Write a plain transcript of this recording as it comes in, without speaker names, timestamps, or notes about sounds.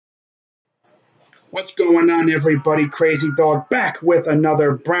What's going on, everybody? Crazy Dog back with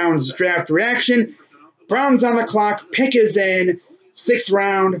another Browns draft reaction. Browns on the clock. Pick is in. 6th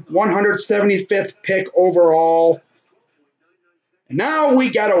round, 175th pick overall. Now we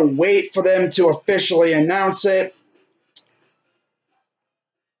got to wait for them to officially announce it.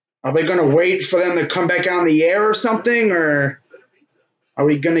 Are they going to wait for them to come back on the air or something? Or are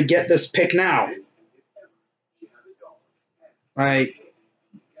we going to get this pick now? Like,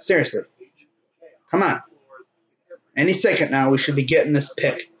 seriously. Come on. Any second now, we should be getting this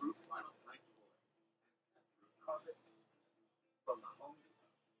pick.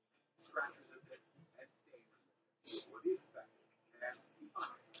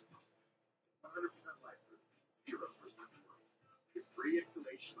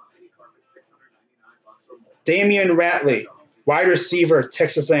 Damion Ratley, wide receiver,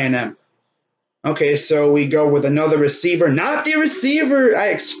 Texas A&M. Okay, so we go with another receiver. Not the receiver I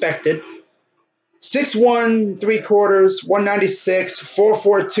expected. 6'1", 3/4, 196,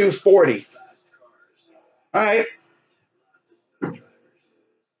 4.42 40. All right.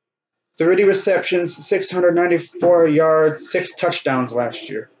 30 receptions, 694 yards, 6 touchdowns last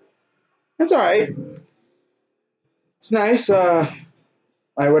year. That's all right. It's nice.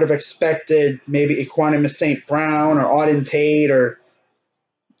 I would have expected maybe Equanimous St. Brown or Auden Tate or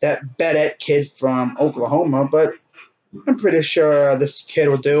that Bedette kid from Oklahoma, but I'm pretty sure this kid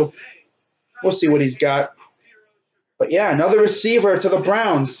will do. We'll see what he's got. But yeah, another receiver to the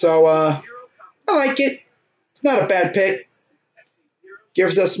Browns. So I like it. It's not a bad pick.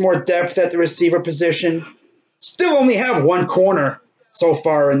 Gives us more depth at the receiver position. Still only have one corner so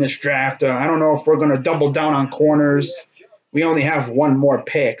far in this draft. I don't know if we're going to double down on corners. We only have one more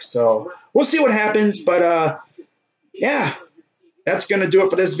pick, so we'll see what happens. But yeah, that's going to do it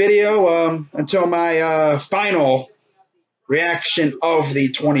for this video until my final reaction of the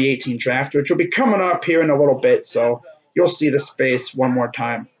 2018 draft, which will be coming up here in a little bit. So you'll see the space one more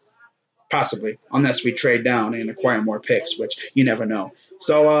time, possibly, unless we trade down and acquire more picks, which you never know.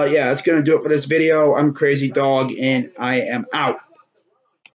 So yeah, that's going to do it for this video. I'm Crazy Dog, and I am out.